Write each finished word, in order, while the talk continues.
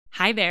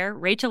Hi there,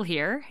 Rachel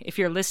here. If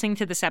you're listening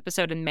to this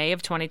episode in May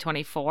of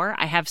 2024,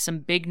 I have some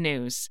big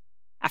news.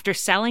 After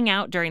selling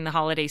out during the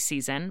holiday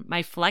season,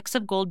 my Flecks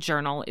of Gold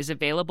journal is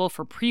available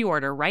for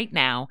pre-order right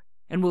now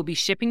and will be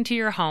shipping to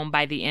your home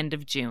by the end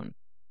of June.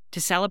 To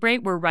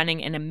celebrate, we're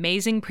running an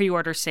amazing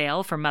pre-order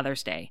sale for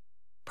Mother's Day.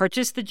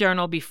 Purchase the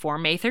journal before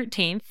May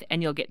 13th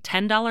and you'll get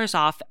 $10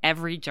 off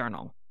every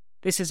journal.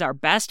 This is our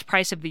best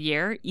price of the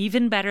year,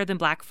 even better than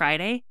Black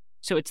Friday,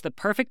 so it's the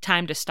perfect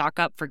time to stock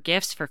up for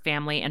gifts for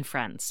family and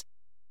friends.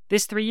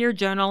 This 3-year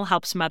journal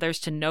helps mothers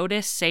to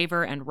notice,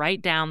 savor, and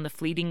write down the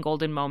fleeting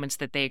golden moments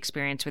that they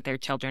experience with their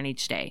children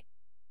each day.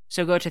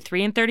 So go to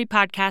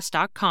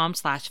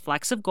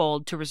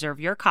 3in30podcast.com/flecksofgold to reserve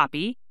your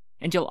copy,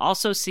 and you'll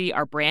also see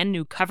our brand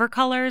new cover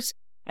colors,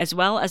 as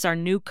well as our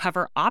new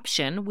cover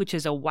option, which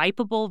is a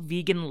wipeable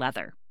vegan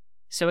leather.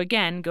 So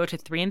again, go to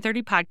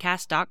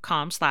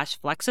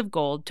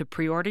 3in30podcast.com/flecksofgold to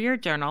pre-order your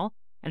journal,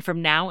 and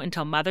from now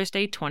until Mother's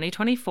Day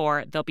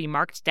 2024, they'll be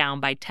marked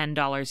down by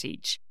 $10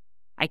 each.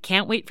 I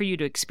can't wait for you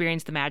to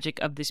experience the magic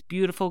of this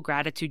beautiful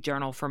gratitude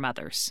journal for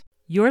mothers.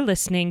 You're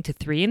listening to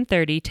 3 in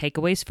 30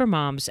 Takeaways for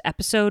Moms,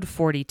 episode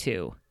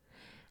 42.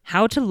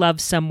 How to love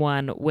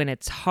someone when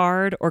it's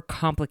hard or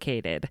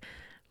complicated.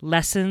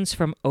 Lessons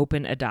from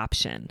open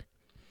adoption.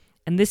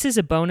 And this is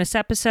a bonus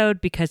episode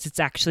because it's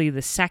actually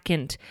the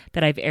second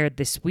that I've aired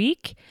this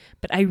week,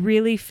 but I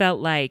really felt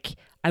like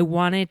I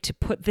wanted to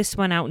put this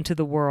one out into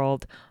the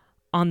world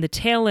on the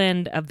tail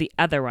end of the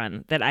other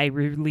one that I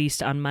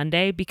released on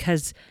Monday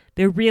because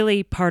they're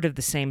really part of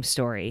the same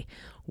story.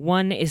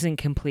 One isn't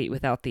complete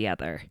without the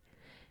other.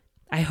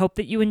 I hope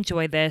that you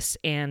enjoy this,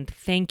 and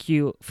thank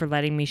you for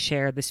letting me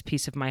share this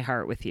piece of my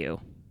heart with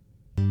you.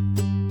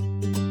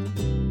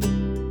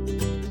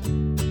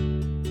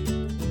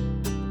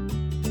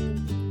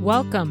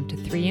 Welcome to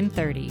 3 in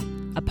 30,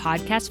 a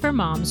podcast for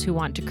moms who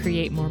want to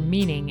create more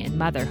meaning in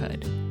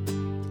motherhood.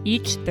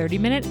 Each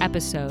 30-minute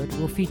episode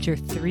will feature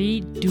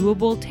 3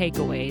 doable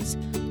takeaways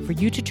for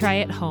you to try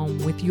at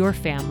home with your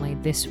family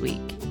this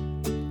week.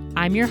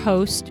 I'm your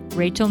host,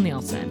 Rachel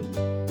Nielsen.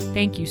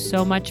 Thank you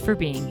so much for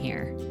being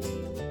here.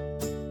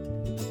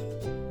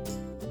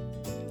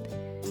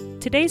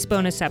 Today's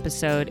bonus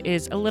episode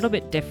is a little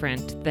bit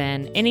different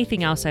than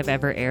anything else I've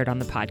ever aired on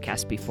the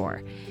podcast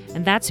before.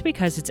 And that's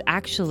because it's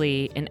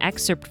actually an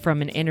excerpt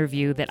from an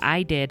interview that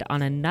I did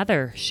on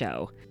another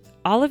show.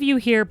 All of you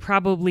here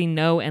probably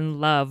know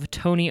and love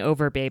Tony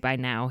Overbay by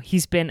now.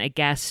 He's been a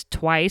guest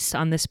twice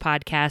on this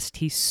podcast.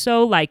 He's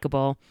so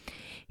likable.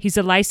 He's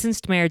a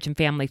licensed marriage and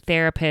family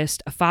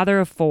therapist, a father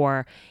of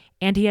 4,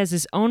 and he has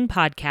his own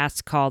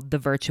podcast called The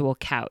Virtual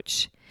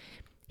Couch.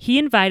 He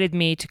invited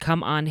me to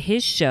come on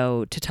his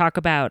show to talk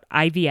about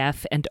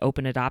IVF and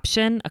open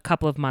adoption a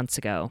couple of months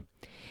ago.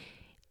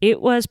 It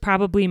was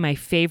probably my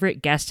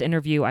favorite guest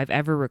interview I've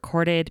ever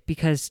recorded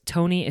because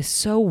Tony is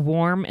so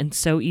warm and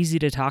so easy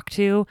to talk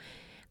to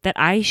that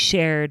I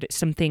shared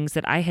some things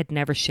that I had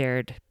never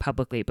shared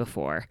publicly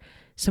before.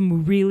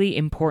 Some really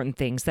important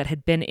things that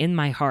had been in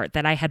my heart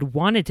that I had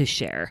wanted to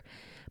share,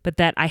 but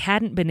that I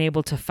hadn't been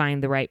able to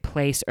find the right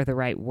place or the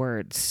right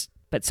words.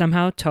 But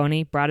somehow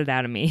Tony brought it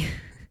out of me.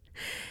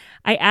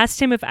 I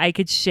asked him if I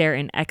could share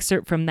an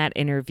excerpt from that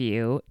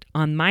interview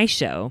on my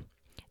show,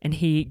 and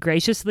he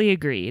graciously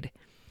agreed.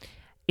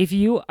 If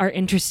you are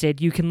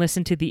interested, you can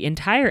listen to the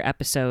entire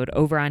episode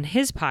over on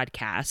his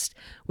podcast,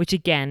 which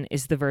again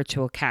is The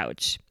Virtual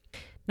Couch.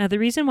 Now, the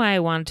reason why I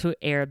wanted to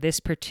air this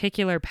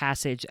particular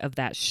passage of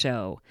that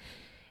show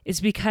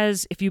is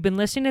because if you've been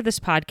listening to this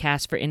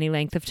podcast for any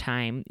length of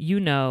time, you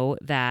know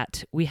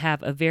that we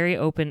have a very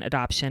open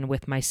adoption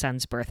with my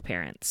son's birth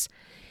parents.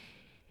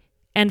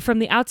 And from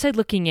the outside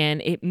looking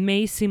in, it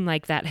may seem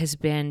like that has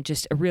been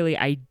just a really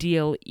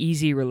ideal,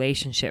 easy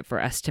relationship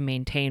for us to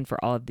maintain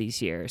for all of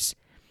these years.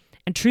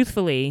 And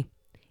truthfully,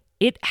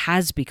 it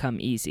has become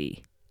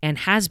easy and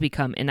has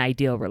become an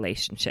ideal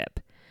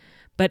relationship.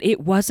 But it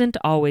wasn't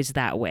always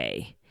that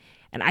way.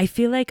 And I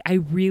feel like I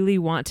really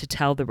want to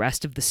tell the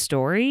rest of the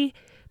story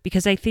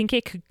because I think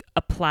it could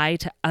apply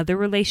to other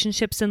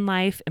relationships in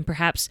life and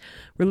perhaps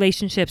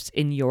relationships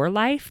in your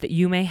life that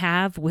you may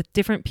have with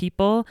different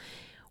people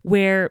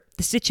where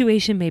the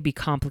situation may be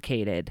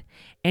complicated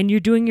and you're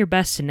doing your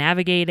best to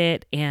navigate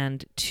it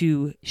and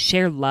to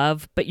share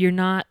love, but you're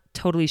not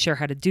totally sure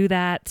how to do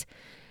that.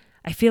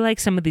 I feel like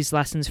some of these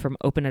lessons from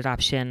open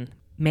adoption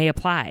may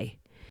apply.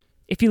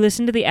 If you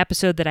listen to the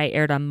episode that I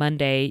aired on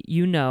Monday,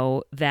 you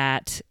know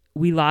that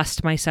we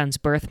lost my son's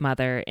birth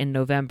mother in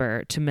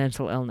November to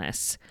mental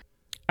illness.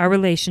 Our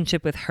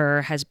relationship with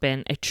her has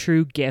been a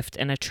true gift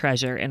and a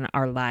treasure in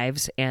our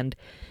lives, and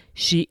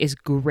she is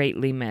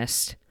greatly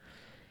missed.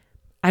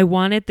 I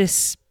wanted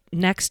this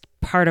next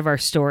part of our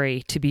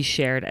story to be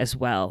shared as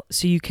well,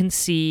 so you can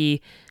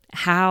see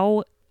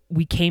how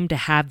we came to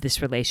have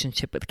this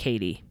relationship with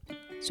Katie.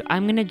 So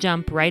I'm going to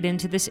jump right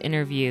into this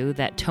interview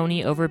that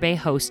Tony Overbay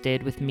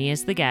hosted with me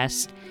as the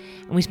guest.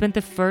 And we spent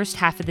the first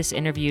half of this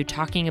interview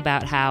talking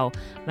about how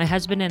my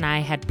husband and I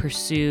had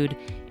pursued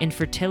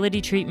infertility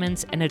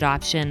treatments and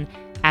adoption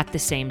at the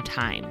same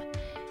time.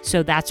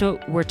 So that's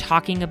what we're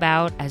talking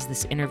about as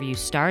this interview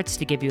starts,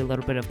 to give you a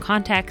little bit of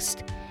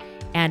context.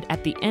 And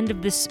at the end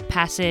of this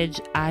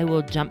passage, I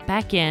will jump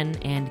back in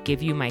and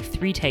give you my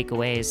 3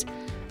 takeaways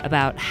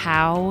about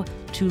how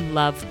to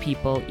love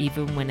people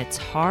even when it's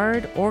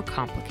hard or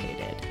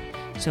complicated.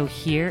 So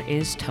here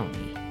is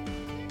Tony.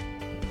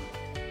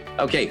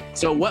 Okay,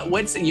 so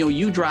what's,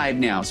 you drive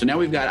now. So now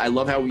I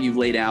love how you've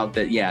laid out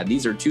that,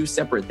 these are 2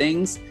 separate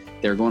things.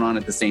 They're going on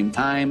at the same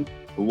time.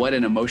 What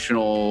an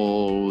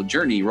emotional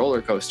journey,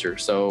 roller coaster.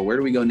 So where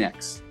do we go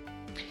next?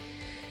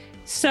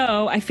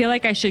 So I feel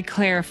like I should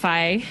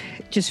clarify,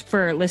 just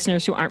for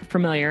listeners who aren't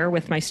familiar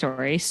with my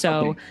story.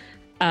 So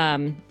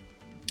in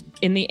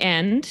the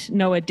end,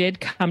 Noah did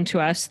come to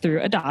us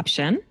through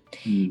adoption.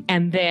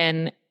 And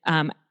then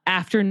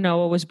after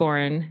Noah was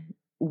born,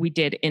 we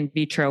did in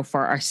vitro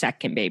for our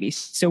second baby.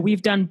 So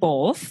we've done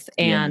both,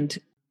 and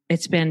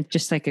it's been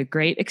just like a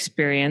great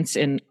experience,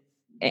 and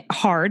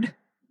hard,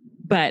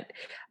 but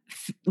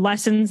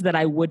lessons that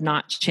I would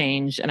not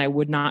change and I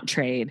would not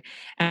trade.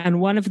 And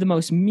one of the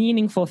most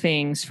meaningful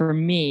things for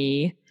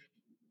me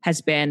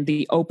has been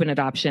the open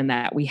adoption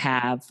that we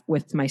have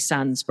with my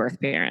son's birth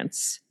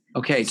parents.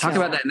 Okay, talk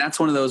about that. And that's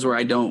one of those where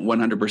I don't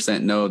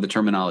 100% know the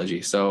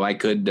terminology. So I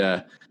could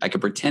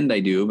pretend I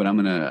do, but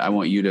I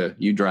want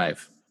you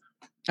drive.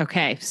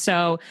 Okay.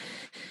 So,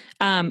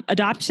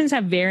 adoptions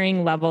have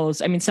varying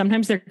levels. I mean,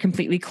 sometimes they're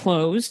completely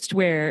closed,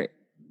 where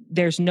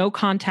there's no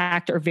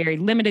contact or very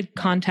limited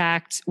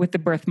contact with the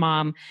birth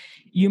mom.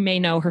 You may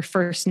know her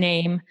first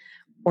name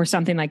or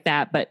something like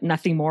that, but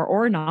nothing more,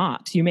 or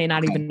not. You may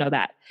not even know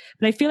that.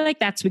 But I feel like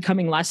that's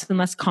becoming less and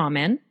less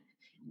common.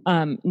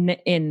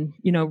 In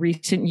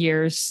recent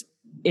years,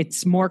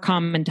 it's more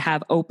common to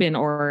have open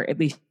or at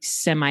least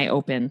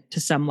semi-open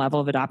to some level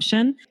of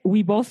adoption.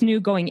 We both knew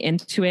going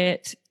into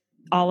it,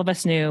 all of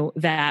us knew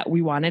that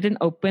we wanted an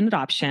open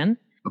adoption.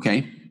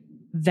 Okay.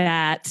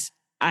 That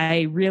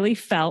I really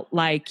felt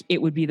like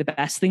it would be the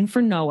best thing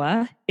for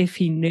Noah if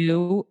he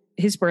knew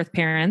his birth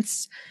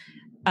parents,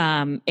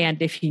 and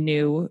if he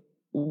knew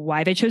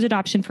why they chose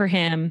adoption for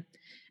him,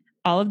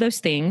 all of those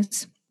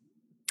things.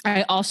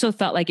 I also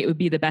felt like it would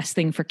be the best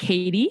thing for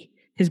Katie,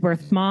 his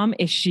birth mom,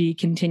 if she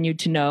continued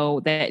to know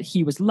that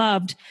he was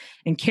loved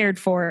and cared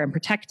for and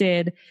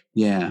protected.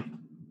 Yeah.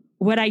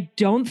 What I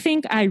don't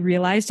think I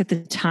realized at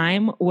the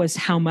time was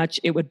how much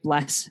it would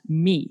bless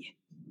me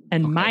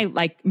and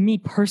me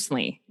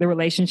personally, the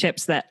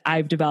relationships that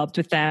I've developed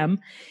with them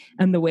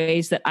and the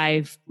ways that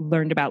I've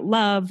learned about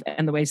love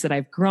and the ways that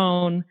I've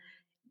grown.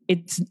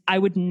 I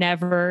would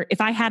never, if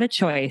I had a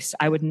choice,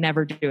 I would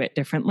never do it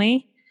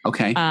differently.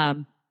 Okay.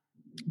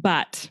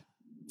 But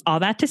all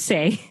that to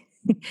say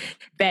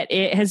that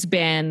it has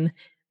been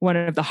one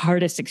of the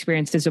hardest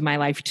experiences of my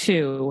life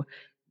too,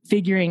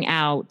 figuring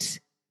out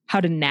how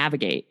to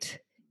navigate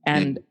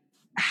and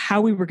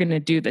how we were going to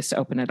do this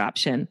open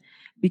adoption,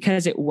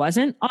 because it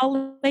wasn't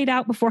all laid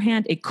out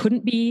beforehand. It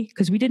couldn't be,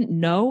 because we didn't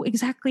know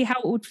exactly how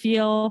it would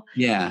feel.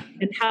 Yeah.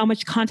 And how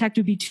much contact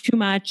would be too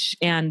much.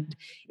 And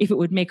if it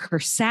would make her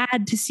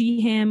sad to see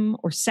him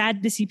or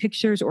sad to see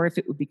pictures, or if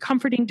it would be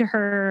comforting to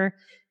her.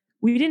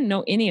 We didn't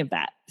know any of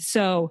that.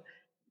 So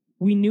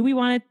we knew we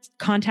wanted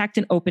contact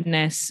and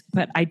openness,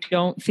 but I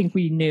don't think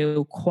we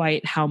knew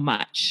quite how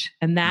much.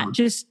 And that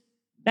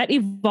that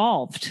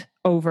evolved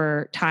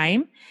over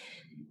time.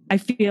 I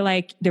feel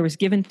like there was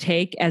give and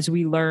take as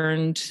we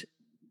learned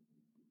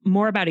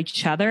more about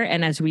each other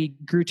and as we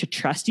grew to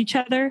trust each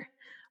other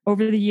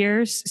over the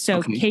years.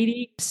 So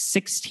Katie was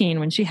 16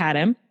 when she had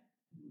him.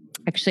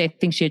 Actually, I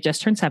think she had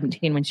just turned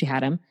 17 when she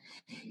had him.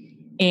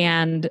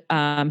 And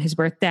his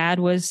birth dad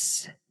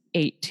was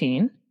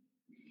 18,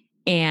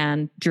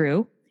 and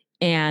Drew.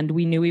 And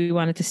we knew we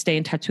wanted to stay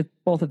in touch with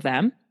both of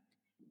them.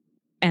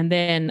 And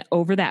then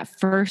over that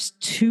first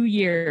 2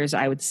 years,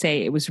 I would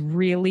say it was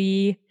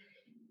really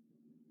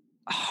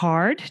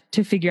hard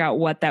to figure out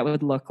what that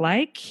would look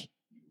like,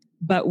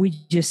 but we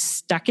just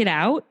stuck it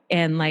out.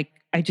 And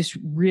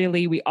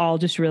we all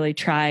just really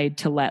tried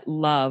to let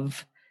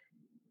love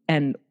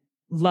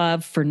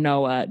for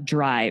Noah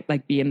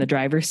be in the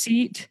driver's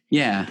seat.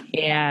 Yeah.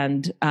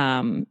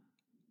 And,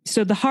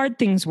 so the hard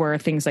things were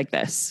things like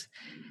this.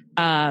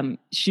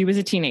 She was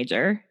a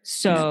teenager,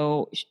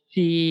 so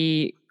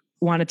she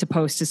wanted to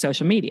post to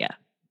social media.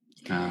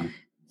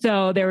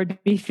 So there would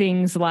be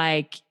things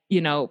like,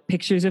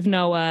 pictures of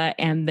Noah,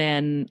 and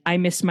then I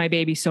miss my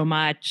baby so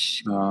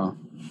much,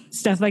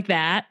 stuff like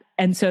that.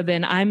 And so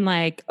then I'm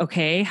like,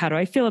 okay, how do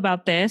I feel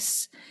about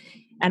this?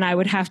 And I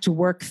would have to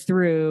work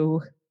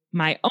through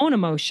my own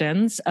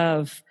emotions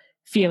of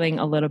feeling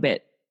a little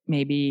bit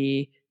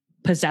maybe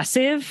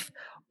possessive,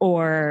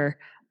 or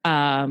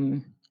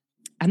I'm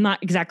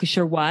not exactly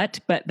sure what,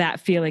 but that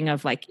feeling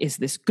of like, is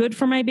this good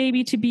for my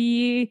baby to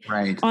be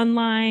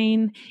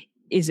online?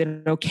 Is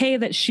it okay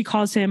that she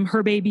calls him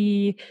her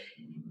baby?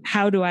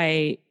 How do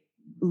I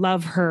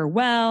love her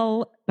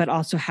well, but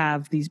also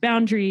have these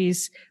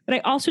boundaries? But I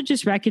also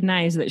just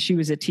recognized that she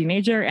was a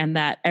teenager and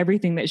that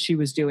everything that she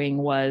was doing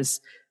was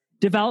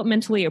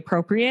developmentally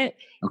appropriate,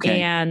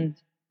 and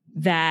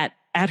that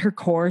at her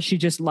core, she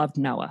just loved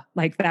Noah.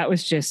 Like that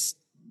was just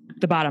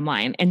the bottom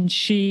line. And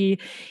she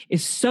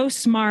is so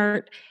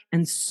smart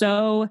and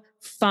so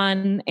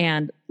fun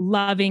and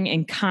loving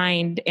and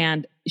kind.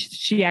 And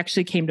she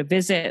actually came to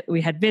visit.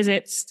 We had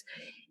visits,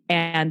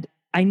 and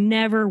I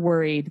never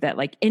worried that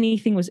like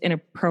anything was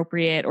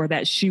inappropriate or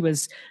that she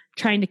was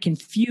trying to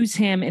confuse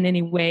him in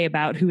any way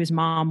about who his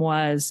mom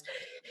was.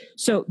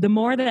 So the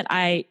more that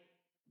I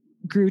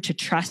grew to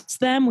trust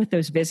them with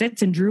those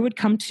visits, and Drew would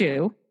come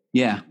too.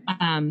 Yeah.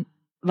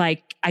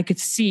 Like I could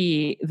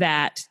see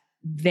that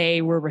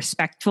they were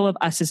respectful of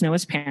us as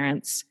Noah's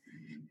parents,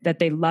 that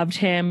they loved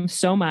him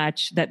so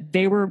much, that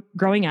they were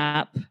growing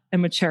up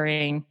and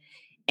maturing.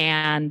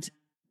 And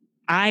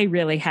I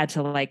really had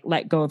to like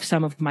let go of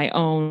some of my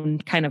own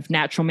kind of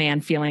natural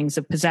man feelings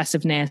of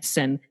possessiveness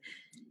and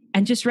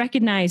just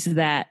recognize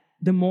that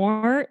the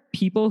more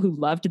people who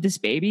loved this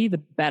baby, the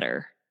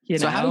better. You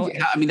know?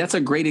 I mean, that's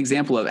a great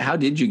example of how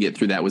did you get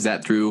through that? Was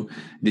that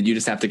did you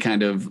just have to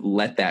kind of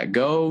let that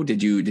go?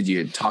 Did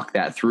you talk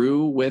that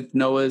through with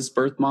Noah's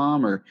birth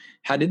mom, or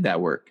how did that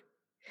work?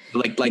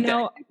 Like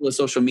that with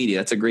social media,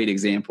 that's a great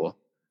example.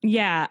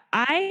 Yeah.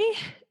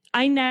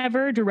 I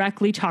never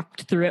directly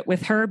talked through it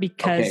with her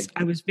because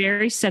I was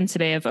very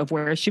sensitive of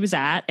where she was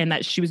at and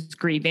that she was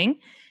grieving,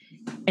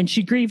 and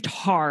she grieved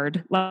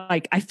hard.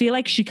 Like, I feel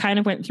like she kind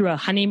of went through a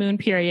honeymoon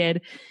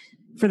period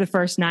for the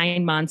first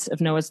 9 months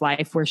of Noah's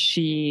life where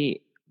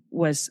she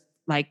was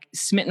like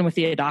smitten with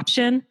the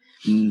adoption.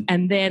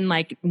 And then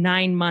like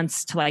 9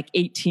 months to like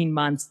 18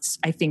 months,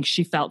 I think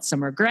she felt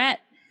some regret.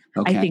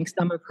 I think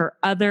some of her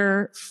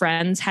other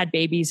friends had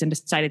babies and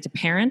decided to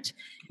parent.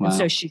 Wow. And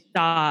so she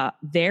saw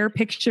their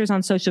pictures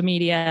on social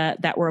media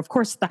that were, of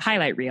course, the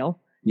highlight reel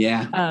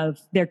of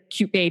their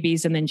cute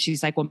babies. And then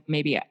she's like, well,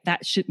 maybe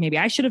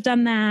I should have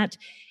done that.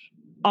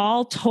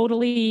 All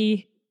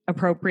totally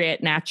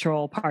appropriate,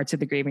 natural parts of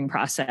the grieving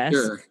process.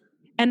 Sure.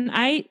 And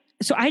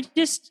so I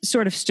just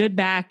sort of stood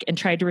back and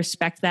tried to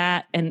respect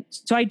that. And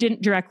so I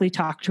didn't directly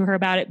talk to her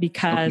about it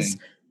because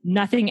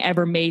nothing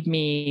ever made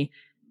me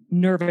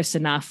nervous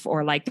enough,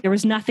 or like there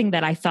was nothing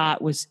that I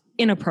thought was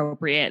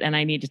inappropriate and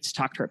I needed to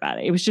talk to her about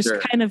it. It was just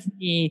kind of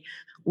me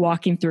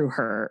walking through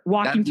her.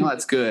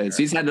 That's good.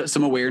 So you had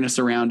some awareness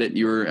around it.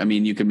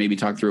 You could maybe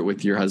talk through it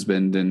with your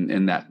husband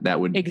and that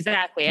would.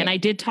 Exactly. And I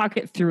did talk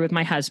it through with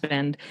my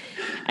husband.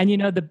 And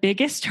the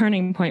biggest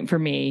turning point for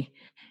me,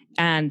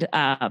 and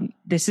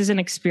this is an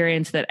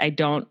experience that I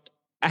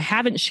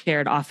haven't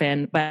shared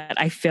often, but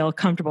I feel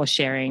comfortable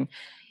sharing,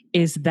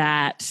 is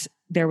that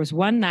there was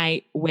one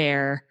night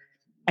where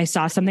I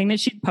saw something that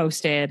she'd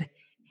posted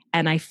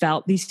and I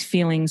felt these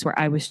feelings where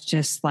I was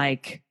just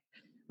like,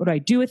 what do I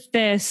do with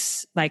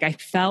this? Like I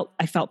felt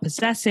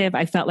possessive.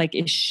 I felt like,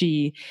 is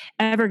she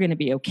ever going to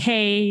be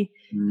okay?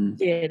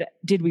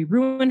 Did we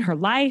ruin her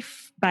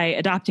life by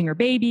adopting her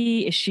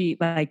baby? Is she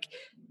like,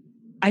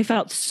 I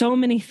felt so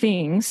many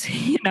things,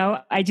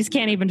 I just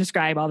can't even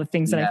describe all the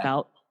things that I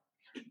felt.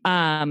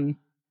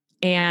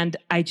 And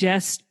I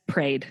just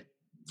prayed.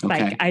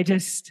 Like I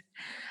just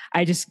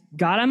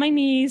got on my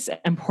knees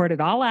and poured it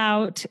all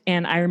out.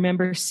 And I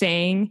remember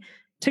saying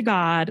to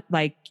God,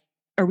 like,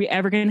 are we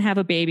ever going to have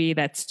a baby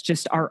that's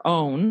just our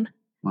own,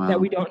 that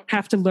we don't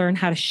have to learn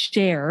how to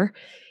share?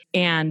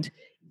 And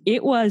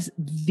it was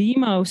the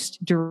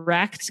most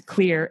direct,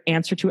 clear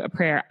answer to a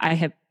prayer I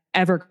have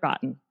ever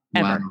gotten,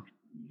 ever. Wow.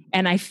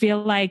 And I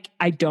feel like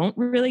I don't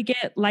really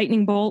get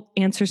lightning bolt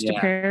answers to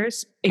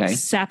prayers,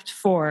 except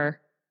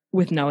for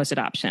with Noah's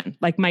adoption.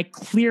 Like my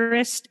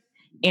clearest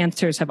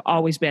answers have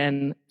always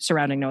been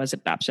surrounding Noah's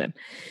adoption.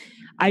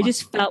 I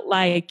just felt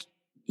like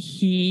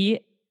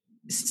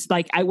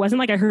I wasn't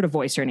like I heard a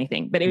voice or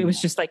anything, but it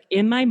was just like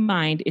in my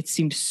mind, it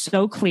seemed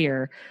so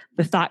clear.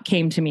 The thought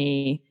came to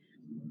me,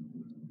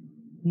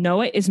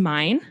 Noah is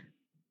mine.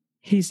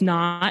 He's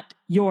not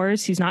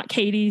yours. He's not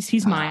Katie's.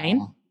 He's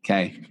mine.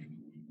 Okay.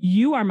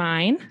 You are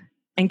mine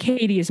and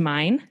Katie is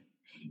mine.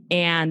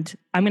 And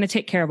I'm going to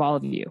take care of all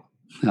of you.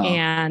 Oh.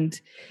 And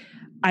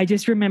I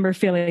just remember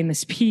feeling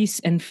this peace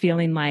and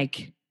feeling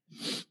like,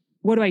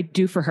 what do I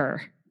do for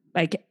her?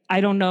 Like,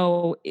 I don't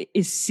know,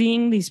 is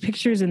seeing these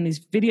pictures and these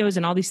videos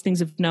and all these things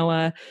of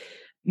Noah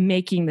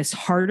making this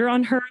harder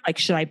on her? Like,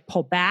 should I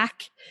pull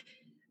back?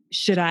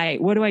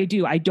 What do I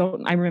do? I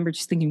remember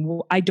just thinking,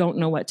 well, I don't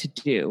know what to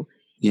do.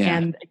 Yeah.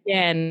 And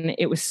again,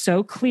 it was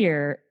so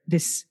clear,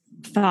 this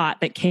thought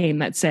that came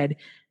that said,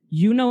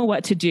 you know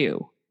what to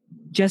do.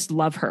 Just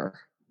love her.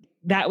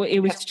 That's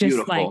just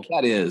beautiful. Like,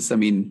 that is,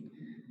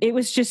 it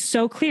was just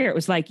so clear. It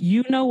was like,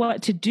 you know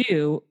what to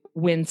do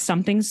when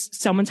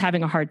someone's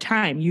having a hard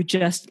time. You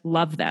just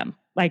love them.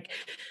 Like,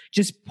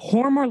 just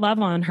pour more love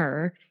on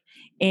her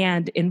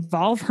and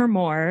involve her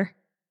more.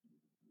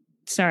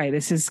 Sorry,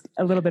 this is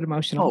a little bit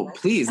emotional. Oh,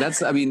 please.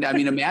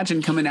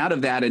 Imagine coming out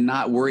of that and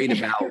not worried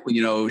about,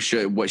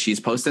 what she's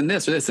posting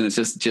this or this. And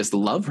it's just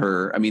love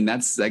her.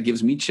 That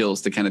gives me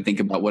chills to kind of think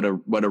about what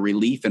a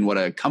relief and what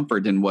a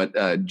comfort and what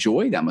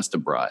joy that must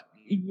have brought.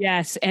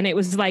 Yes. And it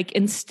was like,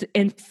 and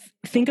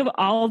think of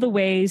all the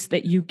ways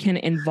that you can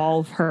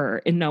involve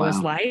her in Noah's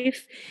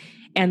life.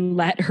 and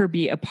let her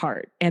be a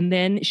part. And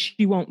then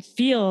she won't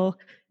feel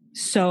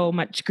so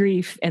much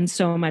grief and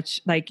so much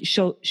like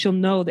she'll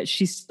know that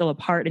she's still a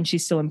part and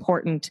she's still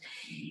important.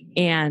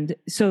 And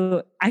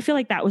so I feel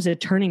like that was a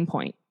turning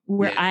point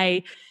where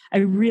I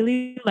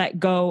really let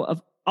go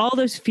of all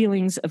those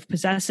feelings of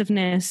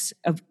possessiveness,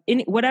 of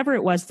whatever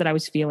it was that I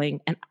was feeling.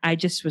 And I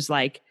just was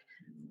like,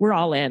 we're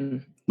all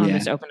in on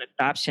this open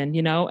adoption,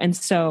 you know? And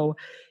so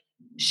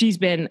she's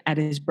been at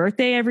his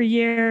birthday every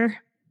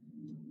year.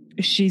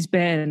 She's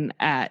been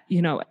at,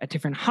 you know, at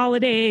different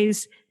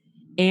holidays.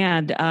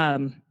 And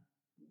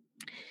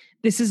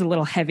this is a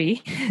little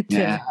heavy.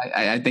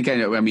 I think I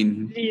know. I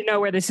mean, you know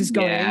where this is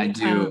going. Yeah, I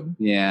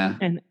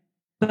do.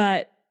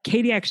 But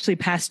Katie actually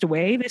passed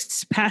away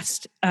this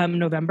past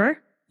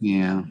November.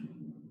 Yeah.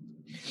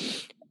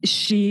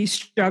 She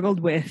struggled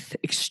with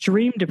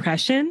extreme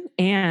depression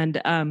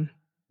and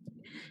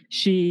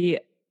she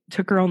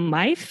took her own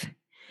life.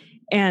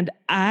 And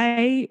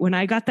when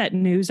I got that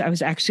news, I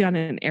was actually on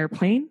an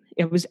airplane.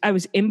 I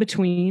was in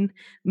between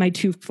my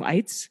two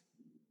flights.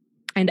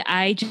 And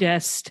I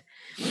just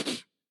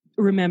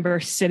remember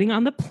sitting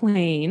on the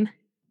plane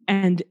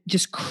and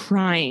just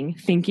crying,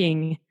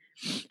 thinking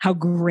how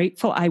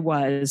grateful I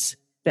was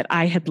that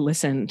I had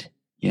listened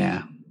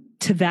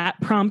to that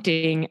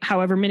prompting,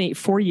 however many,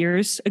 4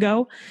 years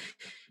ago,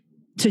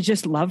 to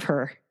just love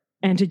her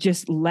and to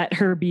just let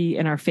her be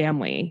in our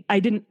family. I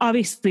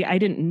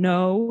didn't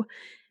know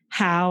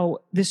how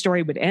the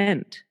story would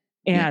end.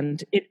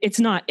 And it's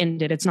not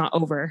ended. It's not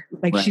over.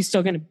 Like she's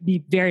still going to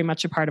be very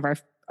much a part of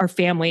our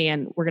family,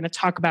 and we're going to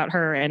talk about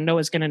her, and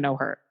Noah's going to know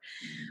her.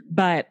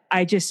 But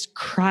I just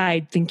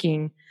cried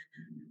thinking,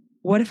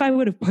 what if I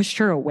would have pushed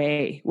her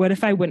away? What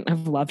if I wouldn't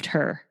have loved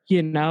her,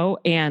 you know?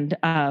 And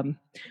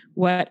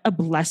what a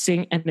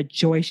blessing and a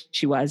joy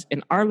she was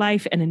in our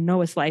life and in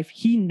Noah's life.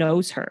 He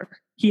knows her.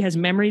 He has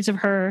memories of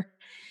her,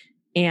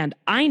 and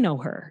I know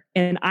her,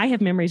 and I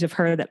have memories of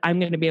her that I'm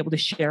going to be able to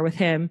share with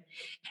him.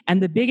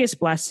 And the biggest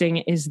blessing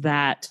is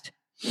that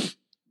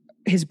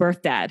his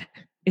birth dad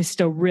is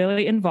still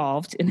really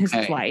involved in his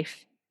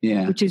life,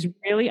 which is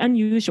really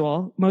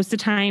unusual. Most of the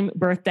time,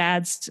 birth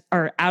dads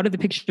are out of the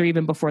picture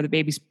even before the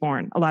baby's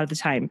born, a lot of the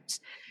times.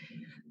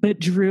 But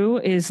Drew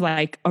is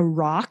like a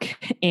rock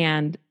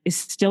and is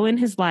still in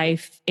his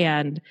life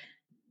and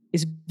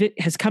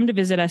has come to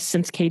visit us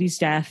since Katie's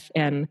death.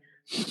 And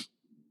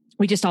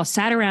we just all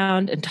sat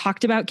around and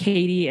talked about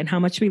Katie and how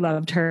much we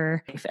loved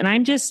her. And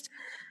I'm just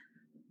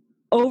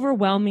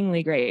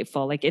overwhelmingly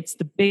grateful. Like, it's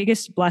the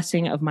biggest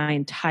blessing of my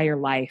entire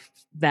life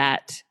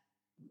that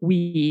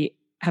we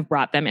have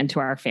brought them into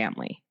our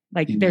family.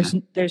 Like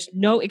there's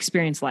no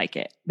experience like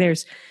it.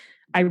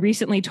 I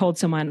recently told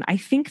someone, I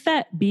think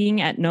that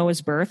being at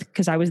Noah's birth,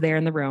 because I was there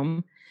in the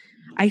room,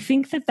 I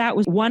think that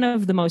was one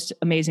of the most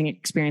amazing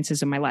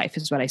experiences in my life,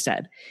 is what I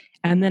said.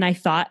 And then I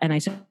thought, and I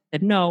said,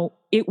 no,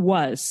 it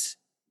was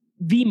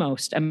the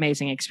most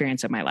amazing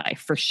experience of my life,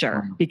 for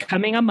sure.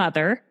 Becoming a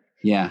mother.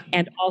 Yeah.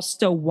 And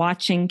also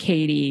watching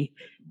Katie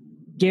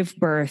give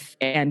birth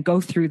and go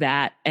through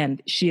that.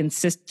 And she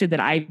insisted that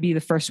I be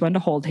the first one to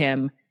hold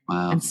him.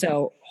 Wow. And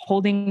so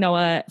holding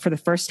Noah for the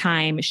first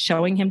time,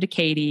 showing him to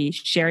Katie,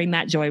 sharing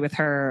that joy with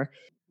her.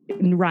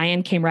 And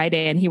Ryan came right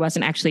in. He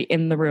wasn't actually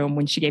in the room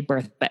when she gave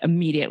birth, but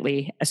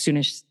immediately, as soon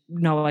as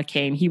Noah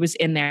came, he was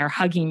in there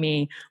hugging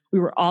me. We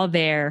were all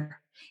there.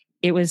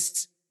 It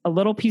was a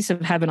little piece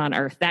of heaven on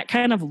earth. That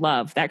kind of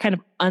love, that kind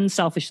of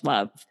unselfish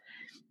love.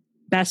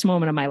 Best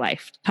moment of my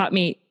life. Taught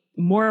me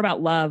more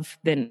about love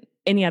than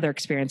any other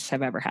experience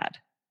I've ever had.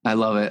 I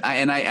love it.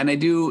 I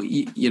do,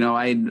 you know,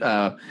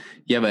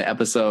 you have a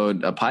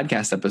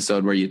podcast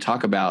episode where you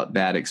talk about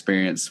that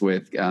experience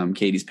with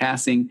Katie's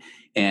passing.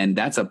 And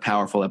that's a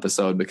powerful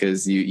episode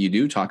because you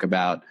do talk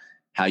about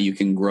how you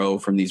can grow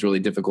from these really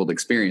difficult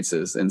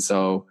experiences. And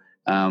so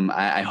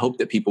I hope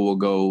that people will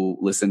go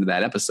listen to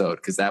that episode,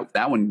 because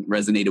that one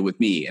resonated with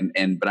me.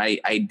 But I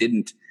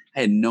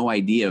had no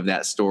idea of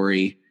that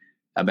story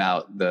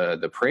about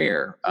the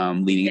prayer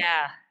leading.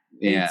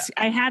 Yeah.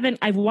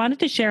 I've wanted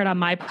to share it on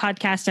my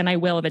podcast, and I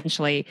will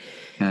eventually,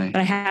 but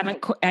I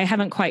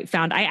haven't quite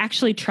found. I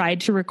actually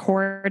tried to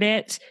record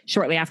it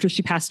shortly after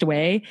she passed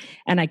away,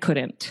 and I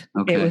couldn't.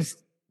 Okay.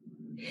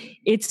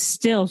 It's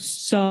still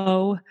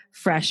so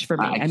fresh for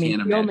me. I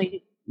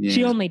mean,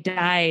 she only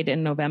died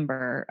in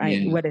November.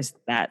 What is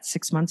that?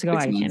 6 months ago?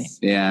 6 months.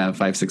 Yeah.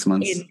 5-6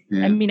 months.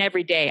 I mean,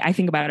 every day I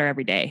think about her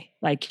every day.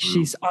 Like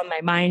she's on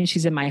my mind.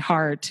 She's in my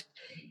heart.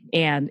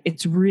 And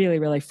it's really,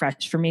 really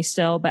fresh for me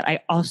still. But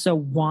I also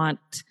want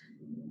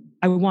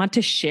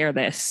to share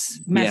this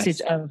message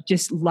of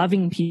just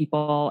loving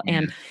people.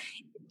 And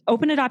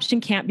open adoption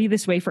can't be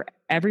this way for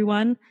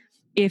everyone.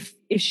 If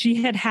she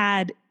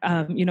had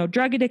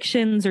drug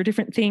addictions or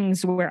different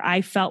things where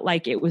I felt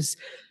like it was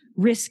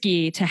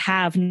risky to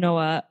have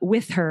Noah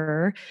with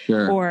her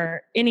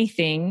or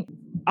anything,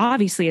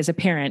 obviously as a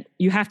parent,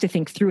 you have to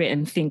think through it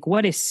and think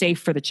what is safe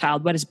for the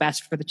child, what is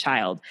best for the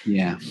child.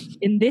 Yeah.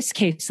 In this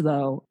case,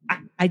 though,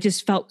 I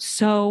just felt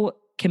so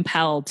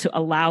compelled to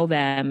allow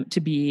them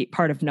to be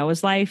part of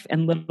Noah's life.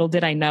 And little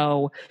did I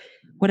know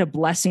what a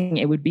blessing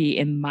it would be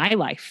in my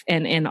life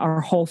and in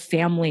our whole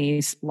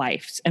family's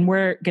lives. And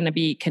we're going to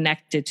be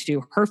connected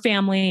to her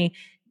family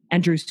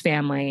and Drew's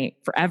family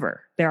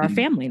forever. They're our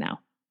family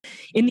now.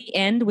 In the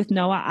end with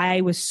Noah,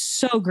 I was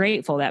so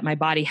grateful that my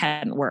body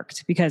hadn't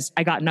worked because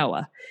I got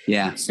Noah.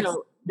 Yeah.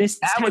 So that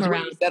was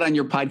what you said on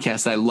your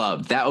podcast. I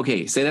loved that.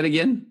 Okay. Say that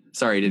again.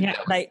 Sorry.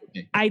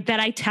 I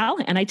tell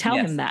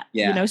him that,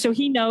 so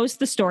he knows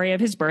the story of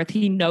his birth.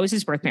 He knows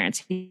his birth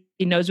parents. He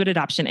knows what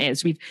adoption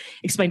is. We've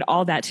explained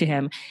all that to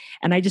him.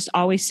 And I just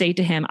always say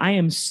to him, I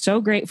am so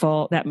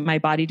grateful that my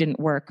body didn't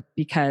work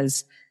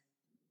because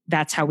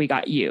that's how we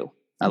got you.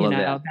 I love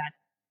that.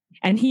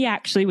 And he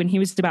actually, when he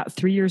was about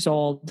 3 years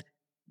old,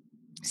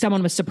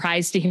 someone was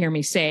surprised to hear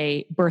me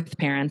say birth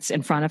parents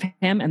in front of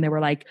him. And they were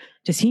like,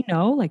 does he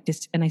know like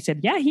this? And I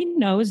said, yeah, he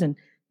knows. And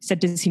he said,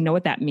 does he know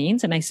what that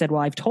means? And I said,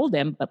 well, I've told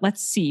him, but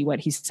let's see what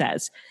he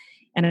says.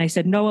 And then I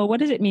said, Noah, what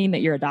does it mean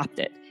that you're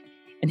adopted?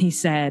 And he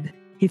said,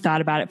 he thought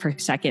about it for a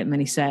second. And then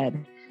he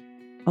said,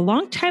 a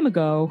long time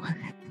ago,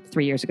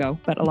 3 years ago,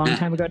 but a long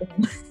time ago,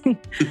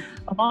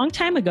 a long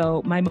time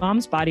ago, my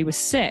mom's body was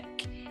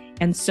sick.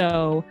 And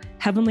so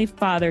Heavenly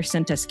Father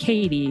sent us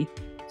Katie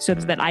so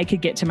that I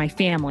could get to my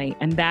family.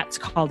 And that's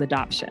called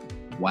adoption.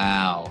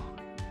 Wow.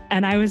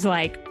 And I was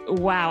like,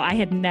 wow,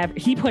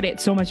 he put it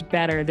so much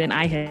better than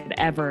I had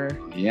ever,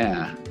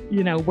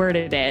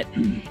 worded it.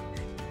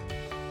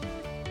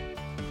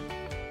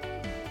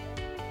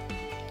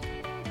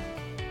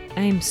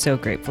 I'm so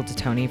grateful to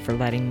Tony for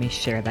letting me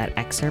share that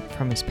excerpt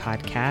from his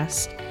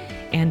podcast.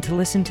 And to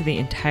listen to the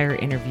entire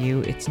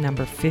interview, it's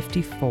number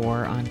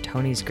 54 on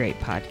Tony's great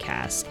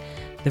podcast,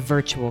 The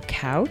Virtual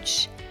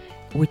Couch,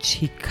 which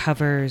he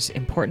covers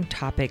important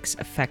topics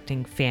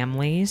affecting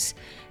families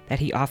that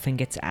he often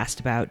gets asked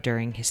about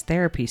during his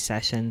therapy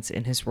sessions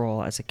in his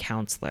role as a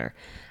counselor.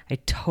 I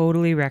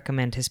totally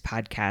recommend his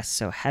podcast,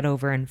 so head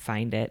over and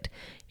find it.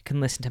 You can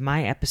listen to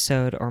my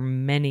episode or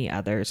many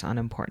others on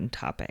important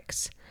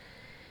topics.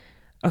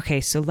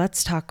 Okay, so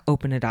let's talk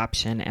open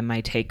adoption and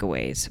my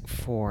takeaways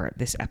for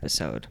this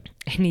episode.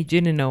 I need you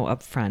to know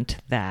up front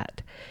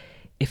that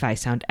if I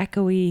sound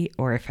echoey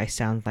or if I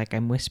sound like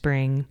I'm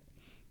whispering,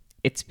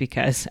 it's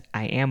because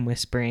I am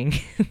whispering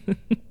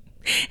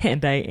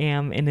and I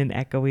am in an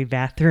echoey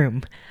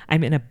bathroom.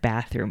 I'm in a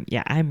bathroom.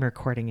 Yeah, I'm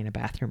recording in a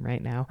bathroom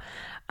right now.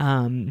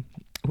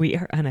 We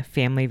are on a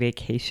family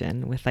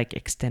vacation with like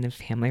extended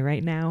family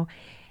right now,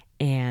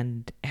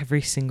 and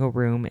every single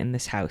room in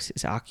this house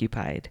is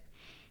occupied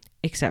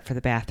except for the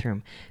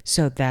bathroom.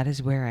 So that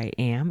is where I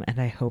am, and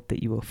I hope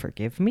that you will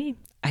forgive me.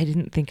 I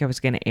didn't think I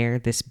was going to air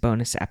this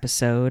bonus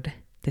episode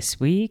this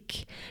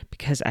week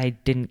because I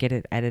didn't get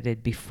it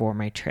edited before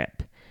my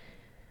trip.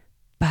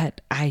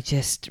 But I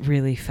just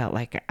really felt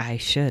like I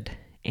should.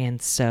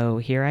 And so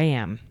here I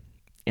am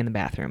in the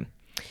bathroom.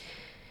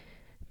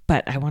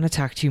 But I want to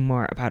talk to you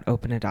more about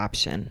open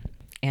adoption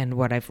and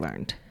what I've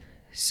learned.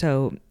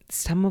 So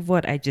some of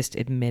what I just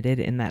admitted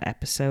in that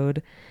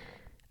episode,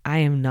 I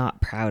am not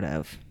proud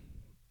of.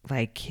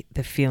 Like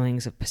the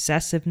feelings of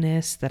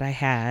possessiveness that I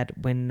had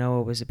when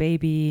Noah was a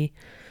baby.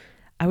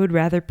 I would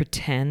rather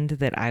pretend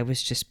that I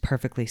was just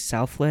perfectly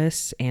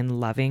selfless and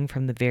loving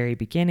from the very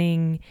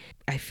beginning.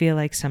 I feel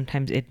like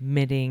sometimes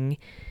admitting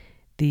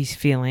these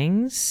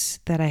feelings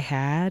that I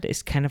had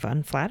is kind of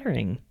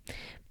unflattering.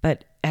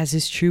 But as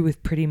is true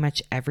with pretty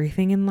much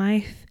everything in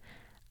life,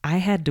 I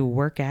had to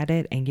work at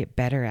it and get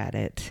better at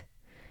it.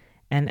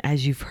 And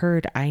as you've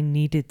heard, I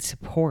needed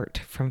support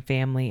from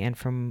family and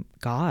from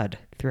God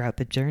throughout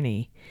the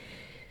journey.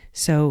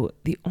 So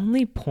the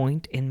only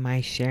point in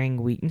my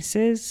sharing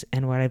weaknesses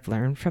and what I've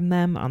learned from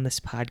them on this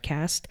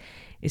podcast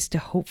is to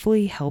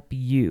hopefully help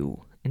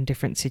you in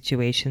different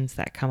situations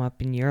that come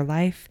up in your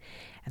life.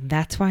 And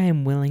that's why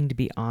I'm willing to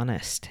be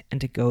honest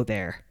and to go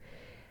there.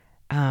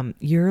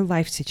 Your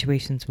life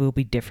situations will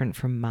be different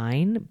from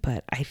mine,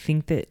 but I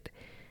think that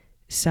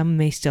some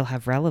may still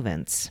have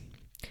relevance.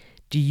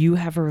 Do you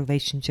have a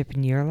relationship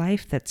in your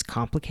life that's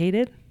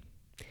complicated?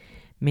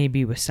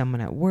 Maybe with someone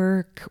at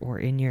work or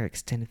in your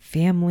extended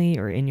family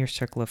or in your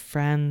circle of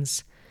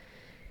friends.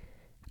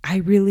 I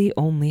really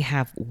only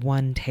have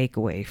one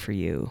takeaway for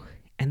you,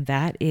 and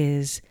that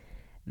is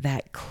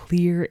that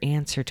clear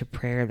answer to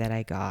prayer that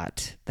I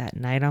got that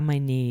night on my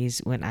knees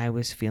when I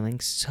was feeling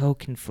so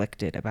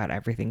conflicted about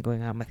everything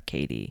going on with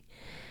Katie.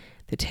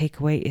 The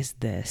takeaway is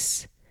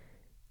this: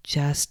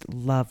 just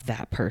love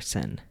that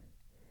person.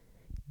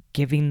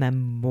 Giving them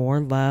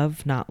more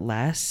love, not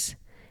less,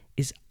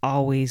 is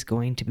always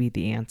going to be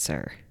the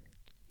answer.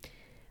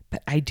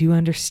 But I do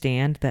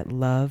understand that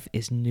love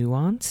is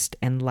nuanced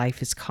and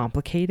life is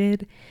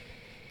complicated,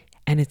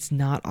 and it's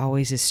not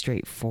always as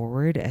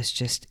straightforward as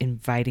just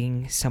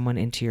inviting someone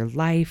into your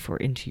life or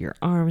into your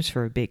arms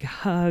for a big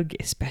hug,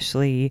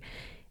 especially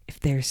if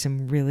there's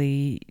some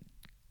really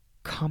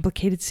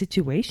complicated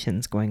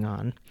situations going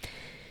on.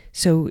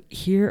 So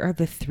here are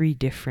the 3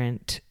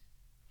 different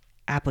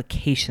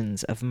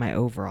applications of my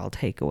overall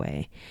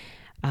takeaway.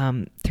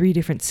 3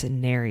 different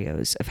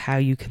scenarios of how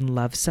you can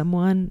love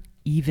someone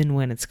even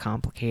when it's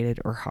complicated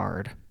or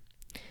hard.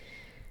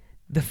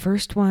 The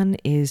first one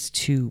is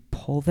to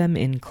pull them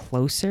in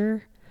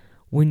closer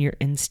when your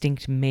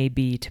instinct may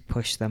be to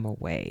push them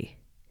away.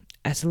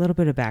 As a little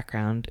bit of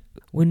background,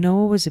 when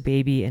Noah was a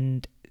baby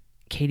and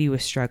Katie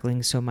was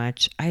struggling so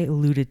much, I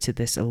alluded to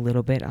this a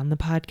little bit on the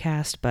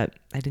podcast, but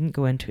I didn't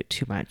go into it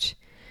too much.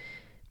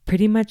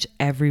 Pretty much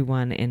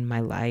everyone in my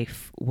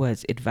life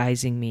was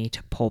advising me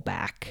to pull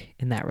back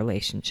in that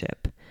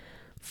relationship.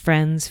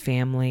 Friends,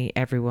 family,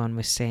 everyone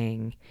was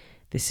saying,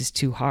 this is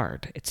too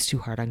hard. It's too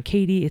hard on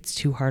Katie. It's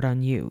too hard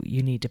on you.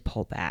 You need to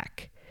pull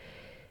back.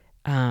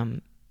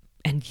 And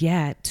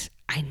yet,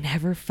 I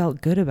never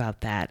felt good about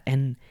that.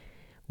 And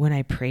when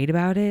I prayed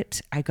about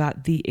it, I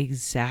got the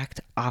exact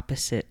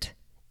opposite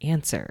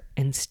answer.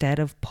 Instead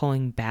of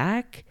pulling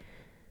back,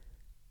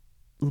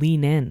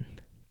 lean in,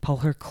 pull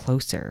her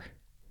closer.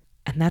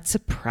 And that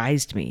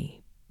surprised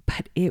me,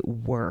 but it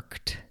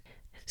worked.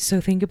 So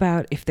think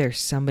about if there's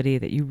somebody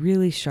that you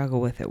really struggle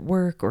with at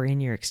work or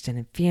in your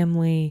extended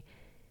family.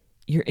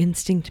 Your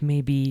instinct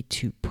may be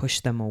to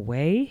push them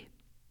away,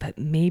 but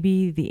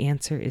maybe the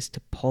answer is to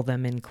pull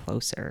them in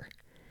closer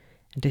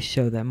and to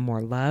show them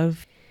more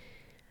love.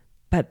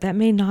 But that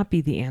may not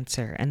be the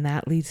answer, and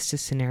that leads to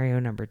scenario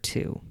number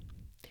 2.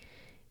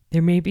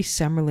 There may be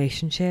some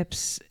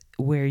relationships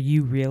where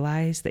you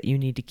realize that you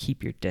need to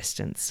keep your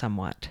distance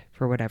somewhat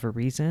for whatever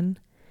reason.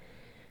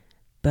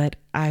 But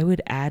I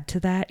would add to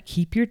that,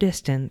 keep your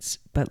distance,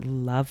 but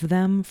love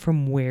them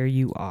from where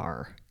you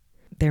are.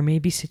 There may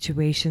be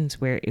situations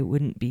where it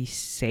wouldn't be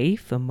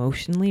safe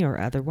emotionally or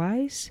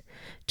otherwise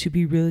to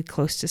be really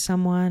close to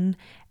someone.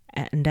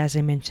 And as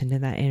I mentioned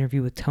in that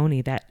interview with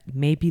Tony, that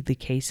may be the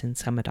case in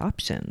some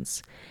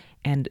adoptions.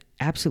 And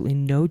absolutely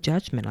no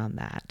judgment on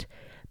that.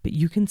 But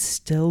you can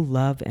still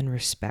love and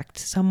respect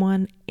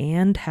someone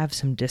and have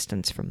some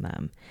distance from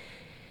them.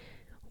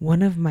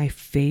 One of my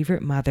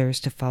favorite mothers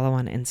to follow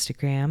on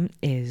Instagram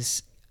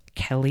is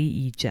Kelly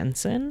E.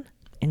 Jensen.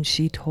 And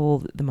she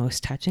told the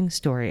most touching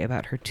story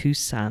about her 2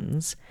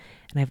 sons,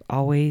 and I've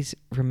always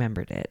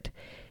remembered it.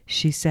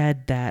 She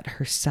said that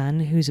her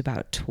son, who's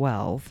about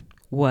 12,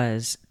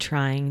 was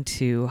trying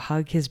to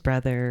hug his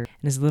brother,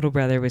 and his little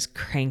brother was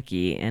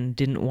cranky and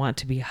didn't want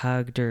to be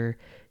hugged or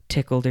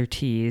tickled or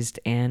teased,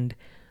 and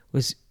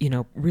was,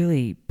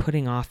 really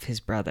putting off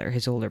his brother,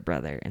 his older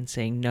brother, and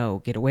saying, no,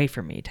 get away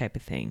from me type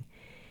of thing.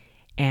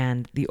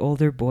 And the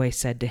older boy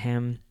said to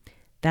him,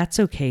 that's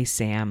okay,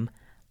 Sam.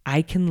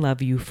 I can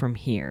love you from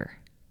here.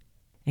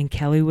 And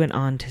Kelly went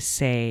on to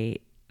say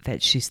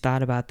that she's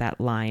thought about that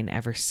line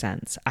ever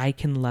since. I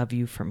can love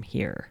you from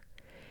here.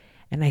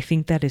 And I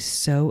think that is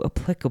so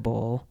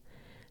applicable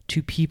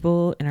to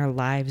people in our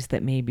lives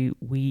that maybe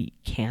we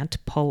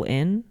can't pull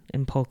in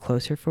and pull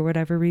closer for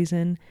whatever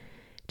reason,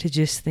 to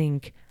just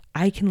think,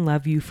 I can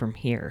love you from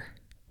here.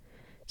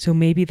 So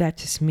maybe that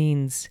just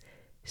means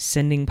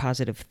sending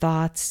positive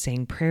thoughts,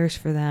 saying prayers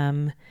for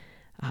them,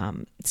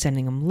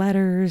 sending them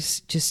letters,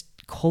 just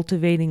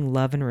cultivating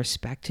love and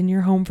respect in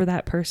your home for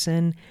that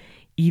person,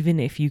 even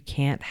if you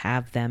can't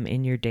have them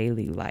in your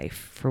daily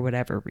life for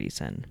whatever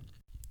reason.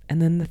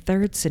 And then the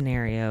third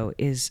scenario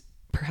is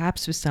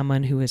perhaps with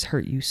someone who has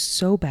hurt you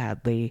so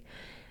badly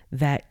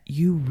that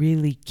you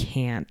really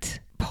can't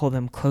pull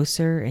them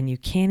closer and you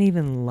can't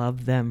even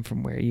love them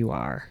from where you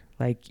are.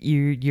 Like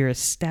you're a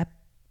step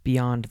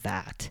beyond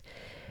that.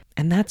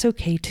 And that's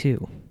okay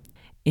too.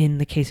 In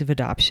the case of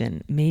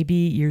adoption, maybe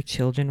your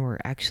children were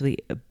actually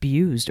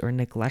abused or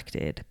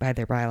neglected by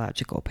their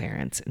biological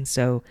parents. And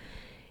so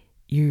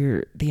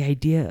the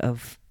idea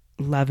of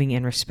loving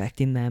and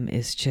respecting them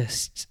is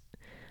just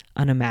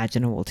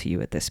unimaginable to you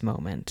at this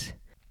moment.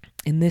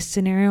 In this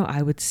scenario,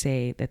 I would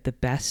say that the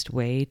best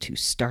way to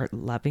start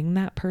loving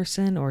that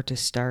person or to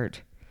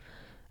start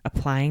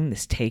applying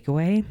this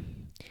takeaway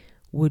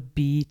would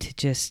be to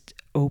just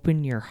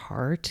open your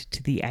heart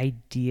to the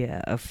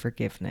idea of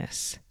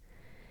forgiveness.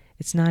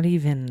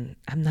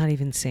 I'm not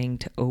even saying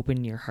to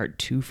open your heart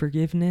to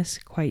forgiveness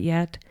quite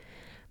yet,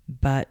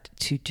 but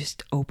to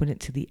just open it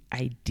to the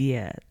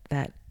idea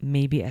that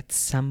maybe at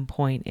some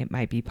point it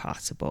might be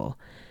possible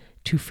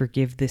to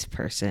forgive this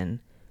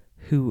person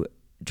who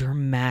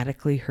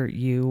dramatically hurt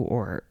you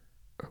or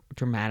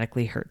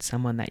dramatically hurt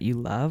someone that you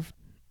love.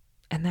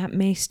 And that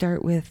may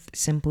start with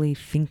simply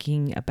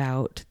thinking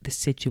about the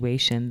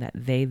situation that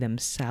they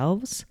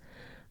themselves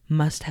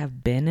must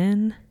have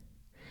been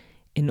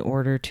in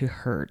order to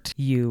hurt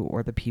you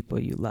or the people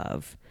you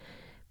love.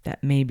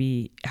 That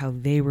maybe how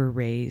they were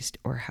raised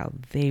or how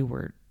they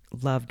were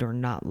loved or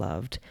not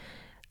loved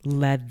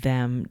led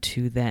them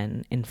to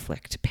then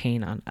inflict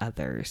pain on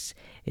others.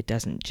 It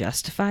doesn't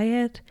justify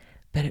it,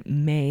 but it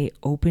may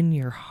open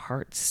your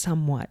heart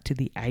somewhat to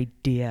the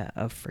idea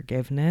of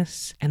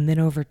forgiveness. And then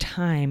over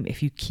time,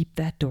 if you keep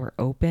that door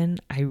open,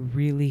 I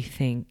really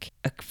think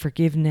a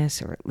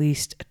forgiveness or at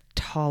least a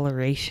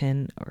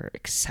toleration or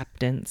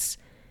acceptance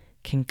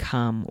can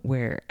come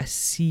where a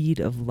seed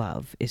of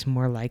love is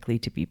more likely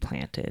to be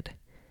planted.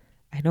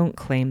 I don't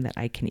claim that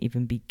I can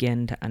even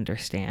begin to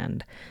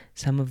understand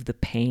some of the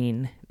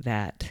pain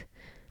that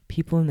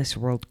people in this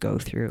world go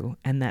through,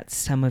 and that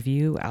some of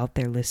you out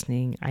there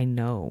listening, I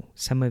know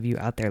some of you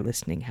out there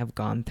listening have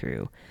gone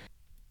through.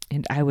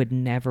 And I would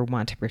never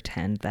want to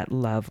pretend that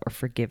love or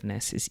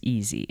forgiveness is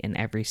easy in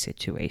every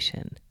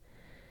situation.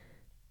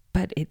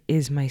 But it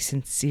is my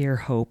sincere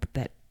hope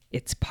that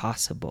it's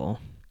possible,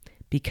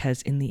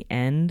 because in the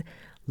end,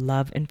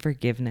 love and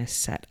forgiveness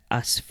set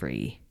us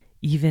free,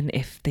 even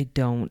if they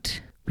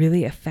don't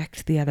really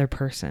affect the other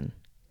person.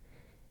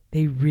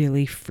 They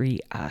really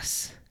free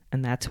us,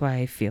 and that's why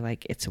I feel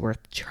like it's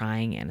worth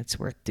trying and it's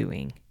worth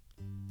doing.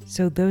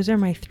 So those are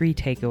my 3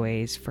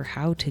 takeaways for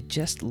how to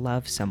just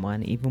love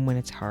someone even when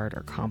it's hard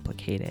or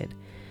complicated.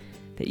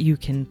 That you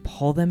can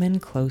pull them in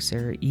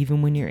closer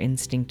even when your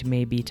instinct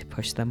may be to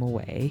push them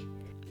away.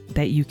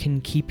 That you can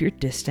keep your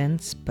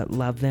distance but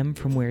love them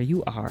from where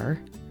you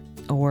are.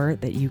 Or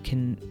that you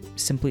can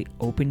simply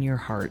open your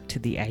heart to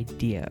the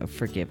idea of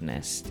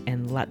forgiveness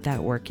and let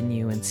that work in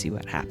you and see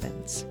what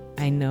happens.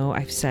 I know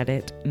I've said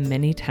it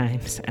many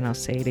times and I'll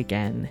say it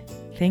again.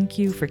 Thank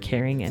you for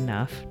caring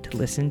enough to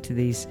listen to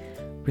these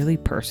really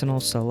personal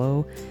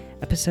solo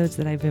episodes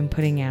that I've been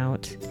putting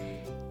out,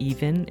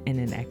 even in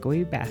an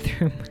echoey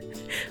bathroom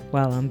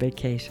while on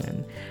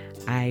vacation.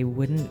 I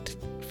wouldn't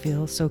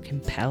feel so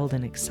compelled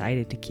and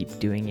excited to keep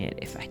doing it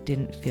if I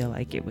didn't feel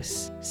like it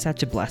was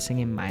such a blessing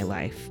in my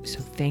life. So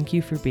thank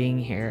you for being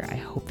here. I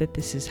hope that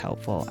this is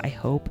helpful. I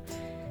hope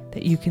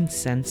that you can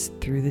sense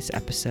through this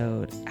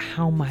episode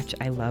how much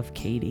I love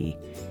Katie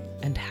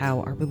and how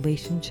our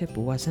relationship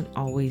wasn't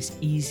always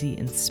easy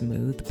and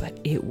smooth, but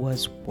it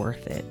was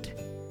worth it.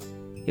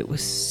 It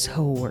was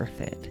so worth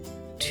it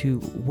to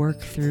work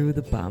through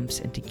the bumps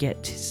and to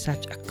get to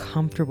such a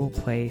comfortable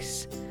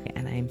place.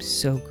 And I am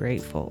so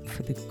grateful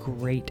for the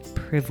great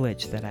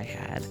privilege that I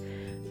had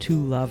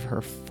to love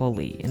her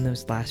fully in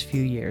those last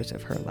few years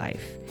of her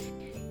life.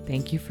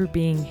 Thank you for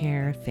being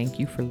here. Thank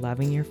you for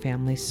loving your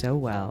family so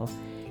well.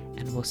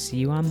 And we'll see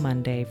you on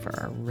Monday for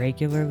our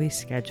regularly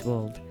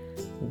scheduled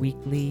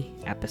weekly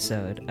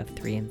episode of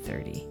 3 in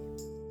 30.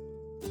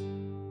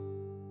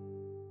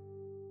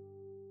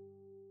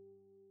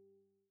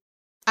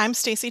 I'm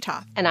Stacey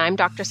Toth. And I'm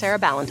Dr. Sarah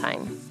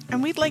Ballantyne.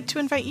 And we'd like to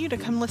invite you to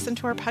come listen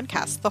to our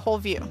podcast, The Whole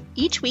View.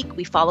 Each week,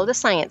 we follow the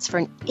science for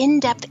an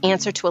in-depth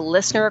answer to a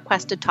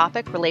listener-requested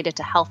topic related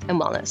to health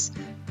and wellness.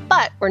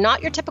 But we're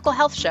not your typical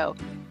health show.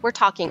 We're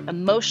talking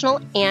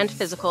emotional and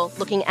physical,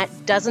 looking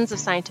at dozens of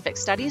scientific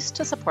studies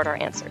to support our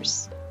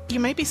answers. You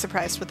might be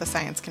surprised what the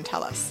science can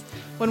tell us.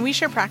 When we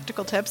share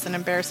practical tips and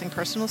embarrassing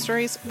personal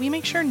stories, we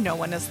make sure no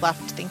one is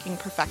left thinking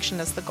perfection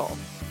is the goal.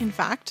 In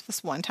fact,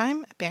 this one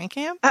time at band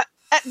camp...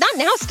 Not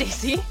now,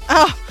 Stacey.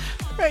 Oh,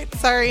 right,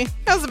 sorry.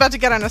 I was about to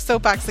get on a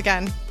soapbox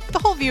again. The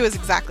Whole View is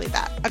exactly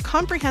that, a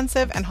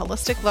comprehensive and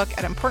holistic look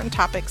at important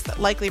topics that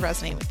likely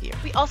resonate with you.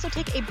 We also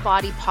take a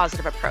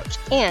body-positive approach,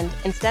 and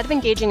instead of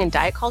engaging in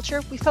diet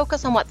culture, we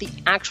focus on what the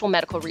actual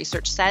medical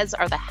research says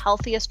are the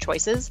healthiest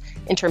choices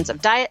in terms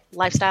of diet,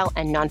 lifestyle,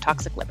 and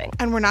non-toxic living.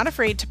 And we're not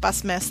afraid to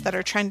bust myths that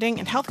are trending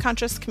in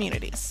health-conscious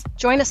communities.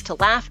 Join us to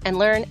laugh and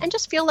learn and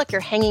just feel like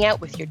you're hanging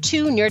out with your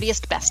 2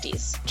 nerdiest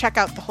besties. Check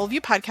out the Whole View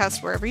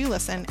podcast wherever you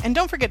listen, and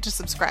don't forget to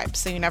subscribe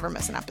so you never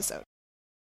miss an episode.